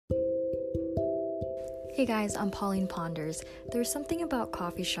Hey guys, I'm Pauline Ponders. There's something about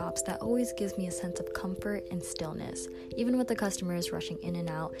coffee shops that always gives me a sense of comfort and stillness. Even with the customers rushing in and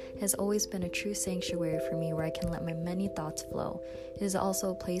out, it has always been a true sanctuary for me where I can let my many thoughts flow. It is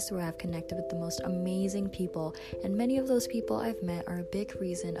also a place where I've connected with the most amazing people, and many of those people I've met are a big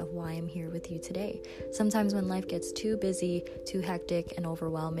reason of why I'm here with you today. Sometimes when life gets too busy, too hectic, and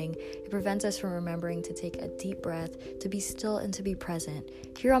overwhelming, it prevents us from remembering to take a deep breath, to be still, and to be present.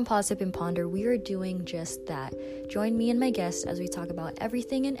 Here on Pause, Sip, and Ponder, we are doing just that. Join me and my guests as we talk about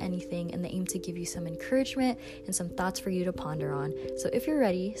everything and anything in the aim to give you some encouragement and some thoughts for you to ponder on. So if you're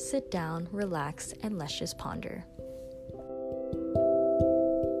ready, sit down, relax, and let's just ponder.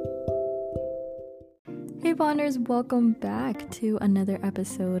 Hey Ponders, welcome back to another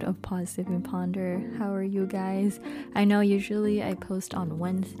episode of Pause, Sip, and Ponder. How are you guys? I know usually I post on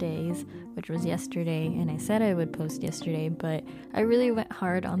Wednesdays, which was yesterday, and I said I would post yesterday, but I really went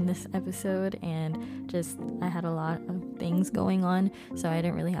hard on this episode and I had a lot of things going on, so I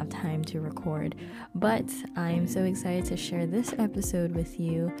didn't really have time to record. But I'm so excited to share this episode with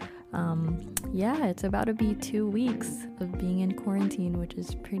you. It's about to be 2 weeks of being in quarantine, which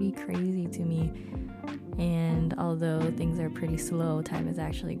is pretty crazy to me. And although things are pretty slow, time is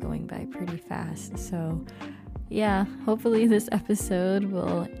actually going by pretty fast. So yeah, hopefully this episode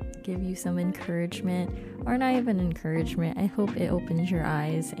will give you some encouragement, or not even encouragement. I hope it opens your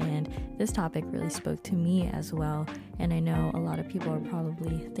eyes, and this topic really spoke to me as well. And I know a lot of people are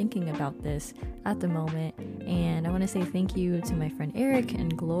probably thinking about this at the moment. And I want to say thank you to my friend Eric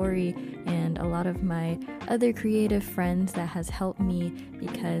and Glory and a lot of my other creative friends that has helped me,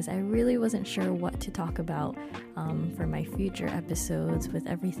 because I really wasn't sure what to talk about for my future episodes with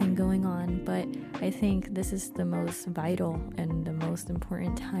everything going on. But I think this is the most vital and the most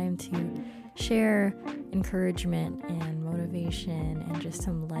important time to share encouragement and motivation and just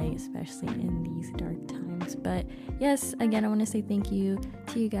some light, especially in these dark times. But yes, again, I want to say thank you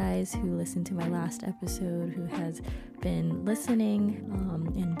to you guys who listened to my last episode, who has been listening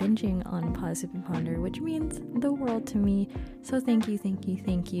and binging on Pause, Sip, and Ponder, which means the world to me. So thank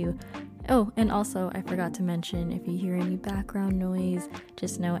you. Oh, and also I forgot to mention, if you hear any background noise,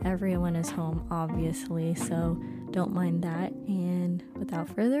 just know everyone is home, obviously, so don't mind that. And without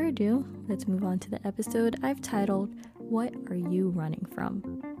further ado, let's move on to the episode I've titled, What Are You Running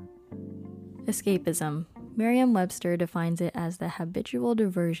From? Escapism. Merriam-Webster defines it as the habitual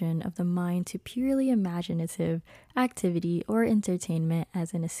diversion of the mind to purely imaginative activity or entertainment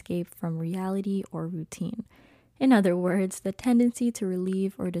as an escape from reality or routine. In other words, the tendency to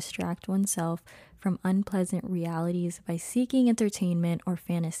relieve or distract oneself from unpleasant realities by seeking entertainment or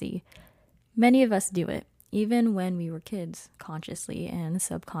fantasy. Many of us do it, even when we were kids, consciously and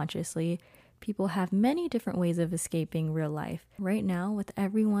subconsciously. People have many different ways of escaping real life. Right now, with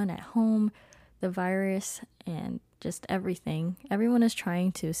everyone at home, the virus, and just everything, everyone is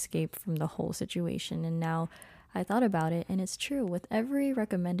trying to escape from the whole situation. And now I thought about it, and it's true. With every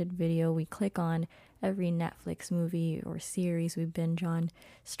recommended video we click on, every Netflix movie or series we binge on,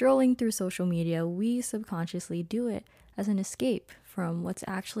 strolling through social media, we subconsciously do it as an escape from what's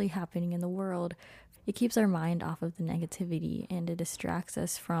actually happening in the world. It keeps our mind off of the negativity, and it distracts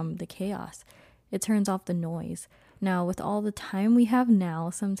us from the chaos. It turns off the noise. Now, with all the time we have now,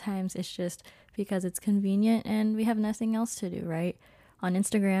 sometimes it's just because it's convenient and we have nothing else to do, right? On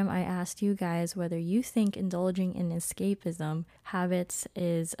Instagram, I asked you guys whether you think indulging in escapism habits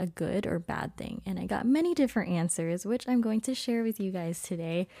is a good or bad thing. And I got many different answers, which I'm going to share with you guys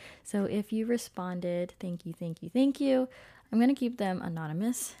today. So if you responded, thank you. I'm going to keep them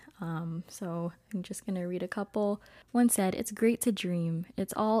anonymous. So I'm just going to read a couple. One said, it's great to dream.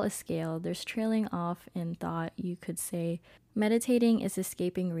 It's all a scale. There's trailing off in thought, you could say. Meditating is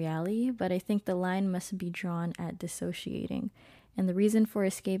escaping reality, but I think the line must be drawn at dissociating. And the reason for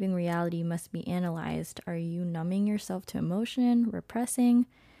escaping reality must be analyzed. Are you numbing yourself to emotion, repressing?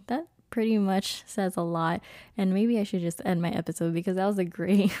 That pretty much says a lot. And maybe I should just end my episode because that was a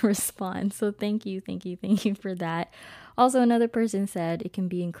great response. So thank you for that. Also, another person said it can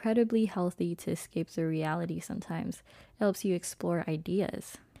be incredibly healthy to escape the reality sometimes. It helps you explore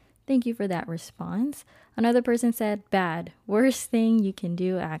ideas. Thank you for that response. Another person said, bad. Worst thing you can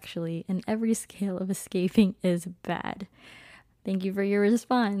do, actually. And every scale of escaping is bad. Thank you for your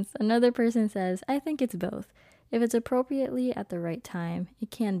response. Another person says, I think it's both. If it's appropriately at the right time,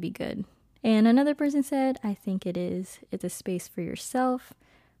 it can be good. And another person said, I think it is. It's a space for yourself.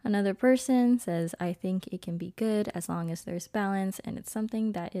 Another person says, I think it can be good as long as there's balance and it's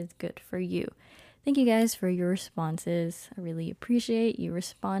something that is good for you. Thank you guys for your responses. I really appreciate you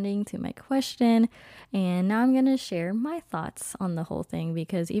responding to my question. And now I'm going to share my thoughts on the whole thing,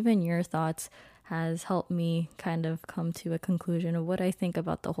 because even your thoughts has helped me kind of come to a conclusion of what I think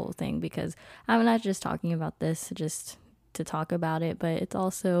about the whole thing, because I'm not just talking about this just to talk about it, but it's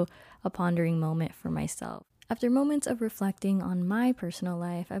also a pondering moment for myself. After moments of reflecting on my personal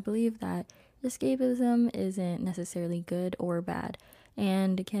life, I believe that escapism isn't necessarily good or bad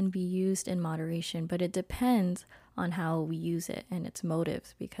and can be used in moderation, but it depends on how we use it and its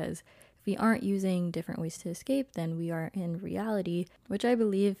motives, because if we aren't using different ways to escape, then we are in reality, which I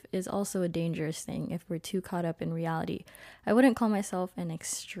believe is also a dangerous thing if we're too caught up in reality. I wouldn't call myself an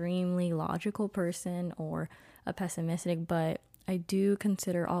extremely logical person or a pessimistic, but I do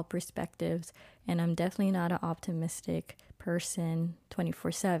consider all perspectives, and I'm definitely not an optimistic person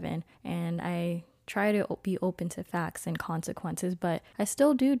 24/7, and I try to be open to facts and consequences, but I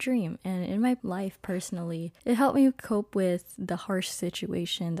still do dream. And in my life personally, it helped me cope with the harsh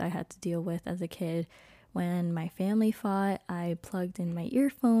situations I had to deal with as a kid. When my family fought, I plugged in my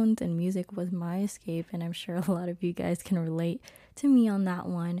earphones and music was my escape, and I'm sure a lot of you guys can relate to me on that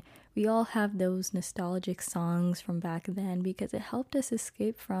one. We all have those nostalgic songs from back then because it helped us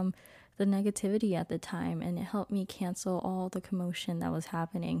escape from the negativity at the time, and it helped me cancel all the commotion that was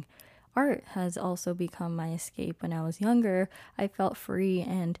happening. Art has also become my escape. When I was younger, I felt free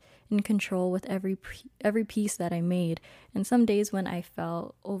and in control with every piece that I made. And some days when I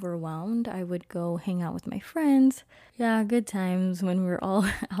felt overwhelmed, I would go hang out with my friends. Yeah, good times when we were all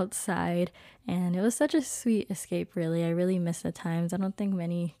outside, and it was such a sweet escape, really. I really miss the times. I don't think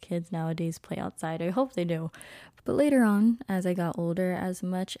many kids nowadays play outside. I hope they do. But later on, as I got older, as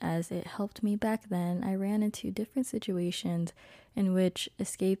much as it helped me back then, I ran into different situations in which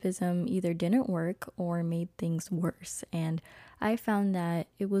escapism either didn't work or made things worse. And I found that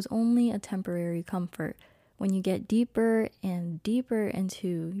it was only a temporary comfort. When you get deeper and deeper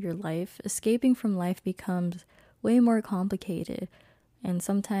into your life, escaping from life becomes way more complicated and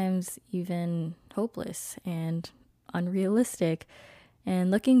sometimes even hopeless and unrealistic.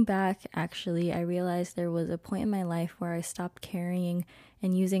 And looking back, actually, I realized there was a point in my life where I stopped carrying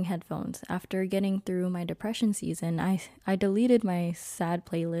and using headphones. After getting through my depression season, I deleted my sad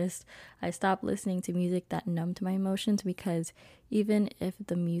playlist. I stopped listening to music that numbed my emotions, because even if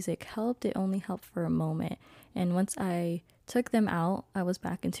the music helped, it only helped for a moment. And once I took them out, I was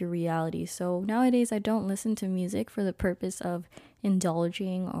back into reality. So nowadays, I don't listen to music for the purpose of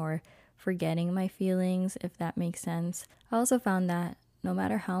indulging or forgetting my feelings, if that makes sense. I also found that no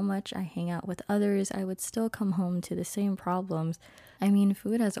matter how much I hang out with others, I would still come home to the same problems. I mean,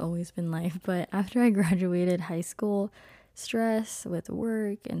 food has always been life, but after I graduated high school, stress with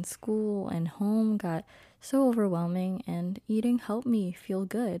work and school and home got so overwhelming, and eating helped me feel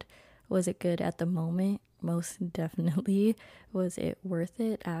good. Was it good at the moment? Most definitely. Was it worth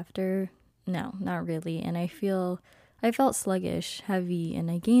it after? No, not really. And I felt sluggish, heavy, and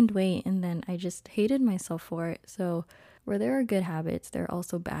I gained weight, and then I just hated myself for it. So where there are good habits, there are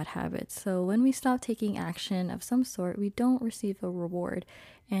also bad habits. So when we stop taking action of some sort, we don't receive a reward.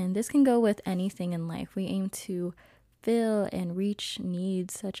 And this can go with anything in life. We aim to fill and reach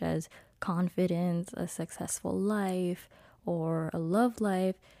needs such as confidence, a successful life, or a love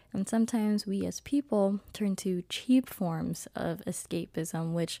life. And sometimes we as people turn to cheap forms of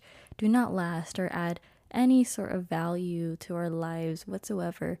escapism, which do not last or add any sort of value to our lives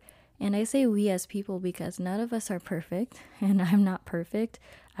whatsoever. And I say we as people because none of us are perfect, and I'm not perfect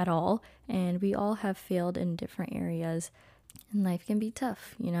at all, and we all have failed in different areas. And life can be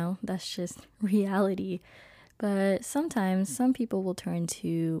tough, that's just reality. But sometimes some people will turn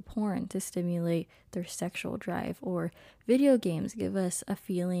to porn to stimulate their sexual drive, or video games give us a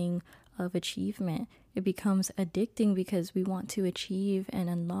feeling of achievement. It becomes addicting because we want to achieve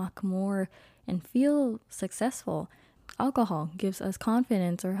and unlock more and feel successful. Alcohol gives us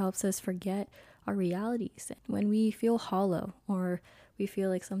confidence or helps us forget our realities. When we feel hollow or we feel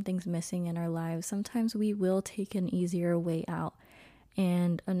like something's missing in our lives, sometimes we will take an easier way out.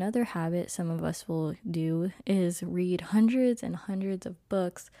 And another habit some of us will do is read hundreds and hundreds of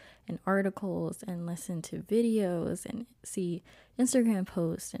books and articles and listen to videos and see Instagram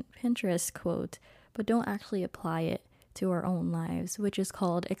posts and Pinterest quotes, but don't actually apply it to our own lives, which is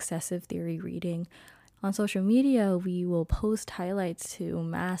called excessive theory reading. On social media, we will post highlights to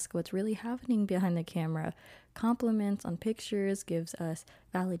mask what's really happening behind the camera. Compliments on pictures gives us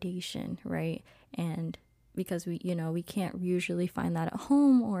validation, right? And because we can't usually find that at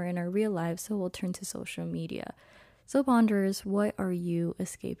home or in our real lives, so we'll turn to social media. So ponderers, what are you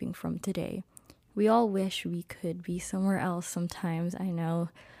escaping from today? We all wish we could be somewhere else sometimes. I know.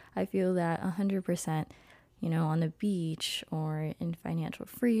 I feel that 100%, on the beach or in financial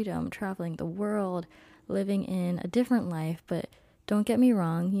freedom, traveling the world, living in a different life. But Don't get me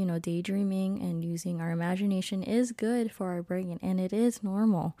wrong, daydreaming and using our imagination is good for our brain, and it is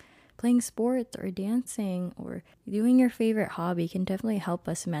normal. Playing sports or dancing or doing your favorite hobby can definitely help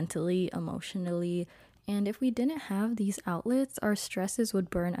us mentally, emotionally. And if we didn't have these outlets, our stresses would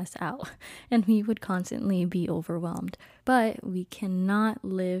burn us out and we would constantly be overwhelmed. But we cannot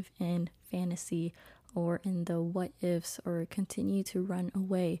live in fantasy or in the what ifs or continue to run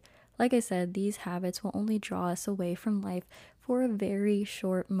away. Like I said, these habits will only draw us away from life for a very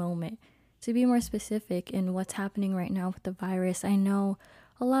short moment. To be more specific in what's happening right now with the virus, I know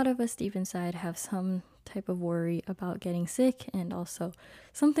a lot of us deep inside have some type of worry about getting sick, and also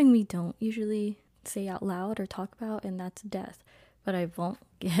something we don't usually say out loud or talk about, and that's death. But I won't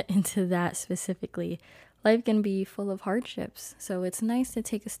get into that specifically. Life can be full of hardships, so it's nice to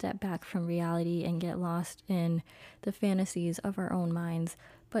take a step back from reality and get lost in the fantasies of our own minds.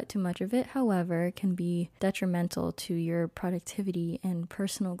 But too much of it, however, can be detrimental to your productivity and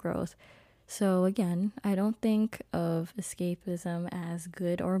personal growth. So again, I don't think of escapism as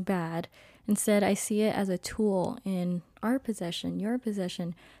good or bad. Instead, I see it as a tool in our possession, your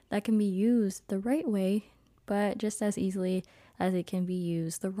possession, that can be used the right way, but just as easily as it can be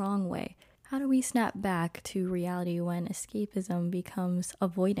used the wrong way. How do we snap back to reality when escapism becomes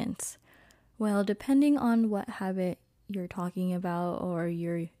avoidance? Well, depending on what habit you're talking about or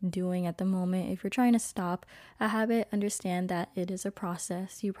you're doing at the moment, if you're trying to stop a habit, understand that it is a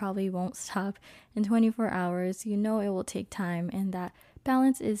process. You probably won't stop in 24 hours. You know it will take time, and that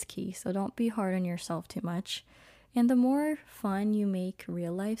balance is key. So don't be hard on yourself too much. And the more fun you make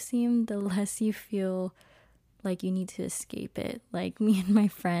real life seem, the less you feel like you need to escape it. Like me and my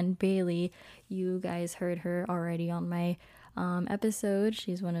friend Bailey, you guys heard her already on my episode.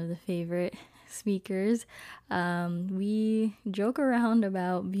 She's one of the favorite speakers. We joke around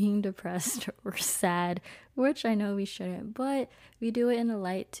about being depressed or sad, which I know we shouldn't, but we do it in a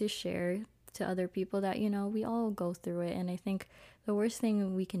light to share to other people that, we all go through it. And I think the worst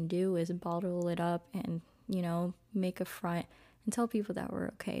thing we can do is bottle it up and, make a front and tell people that we're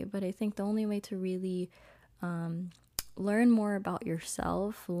okay. But I think the only way to really learn more about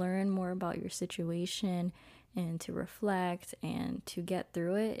yourself, learn more about your situation, and to reflect and to get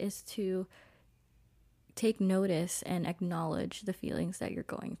through it is to take notice and acknowledge the feelings that you're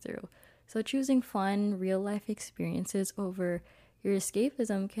going through. So choosing fun, real life experiences over your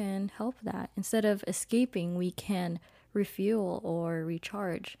escapism can help that. Instead of escaping, we can refuel or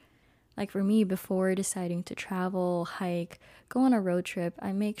recharge. Like for me, before deciding to travel, hike, go on a road trip,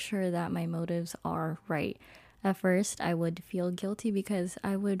 I make sure that my motives are right. At first, I would feel guilty because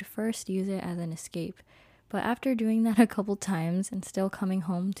I would first use it as an escape. But after doing that a couple times and still coming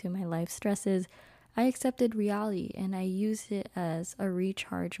home to my life stresses, I accepted reality and I used it as a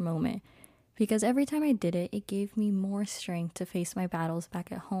recharge moment. Because every time I did it, it gave me more strength to face my battles back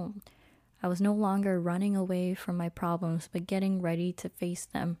at home. I was no longer running away from my problems, but getting ready to face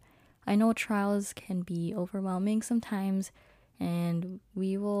them. I know trials can be overwhelming sometimes, and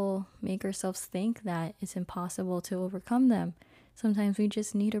we will make ourselves think that it's impossible to overcome them. Sometimes we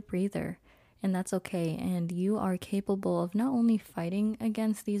just need a breather, and that's okay. And you are capable of not only fighting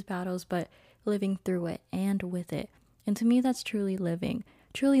against these battles, but living through it and with it. And to me, that's truly living.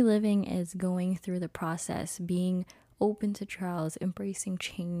 Truly living is going through the process, being open to trials, embracing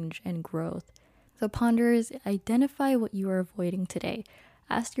change and growth. So ponderers, identify what you are avoiding today.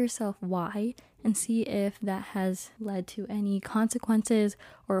 Ask yourself why and see if that has led to any consequences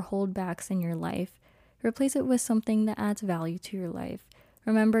or holdbacks in your life. Replace it with something that adds value to your life.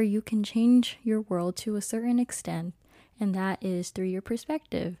 Remember, you can change your world to a certain extent, and that is through your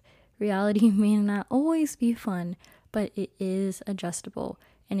perspective. Reality may not always be fun, but it is adjustable,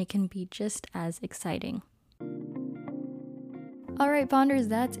 and it can be just as exciting. Alright, Ponders,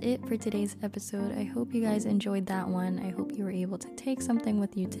 that's it for today's episode. I hope you guys enjoyed that one. I hope you were able to take something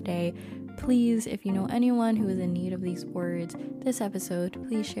with you today. Please, if you know anyone who is in need of these words, this episode,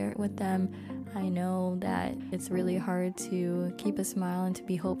 please share it with them. I know that it's really hard to keep a smile and to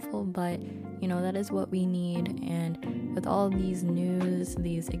be hopeful, but that is what we need. And with all these news,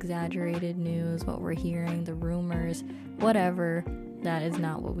 these exaggerated news, what we're hearing, the rumors, whatever, that is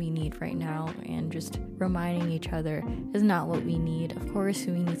not what we need right now, and just reminding each other is not what we need. Of course,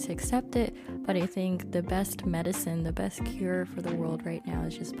 we need to accept it, but I think the best medicine, the best cure for the world right now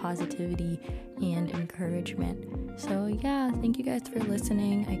is just positivity and encouragement. So yeah, thank you guys for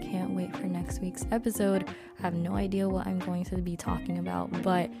listening. I can't wait for next week's episode. I have no idea what I'm going to be talking about,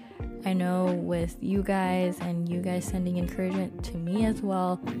 but I know with you guys and you guys sending encouragement to me as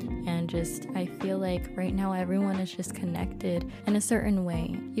well, and just I feel like right now everyone is just connected in a certain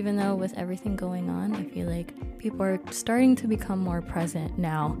way. Even though with everything going on, I feel like people are starting to become more present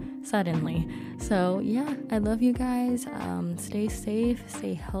now suddenly. So yeah, I love you guys. Stay safe,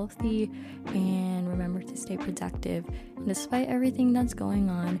 stay healthy, and remember to stay productive. And despite everything that's going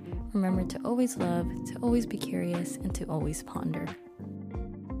on, remember to always love, to always be curious, and to always ponder.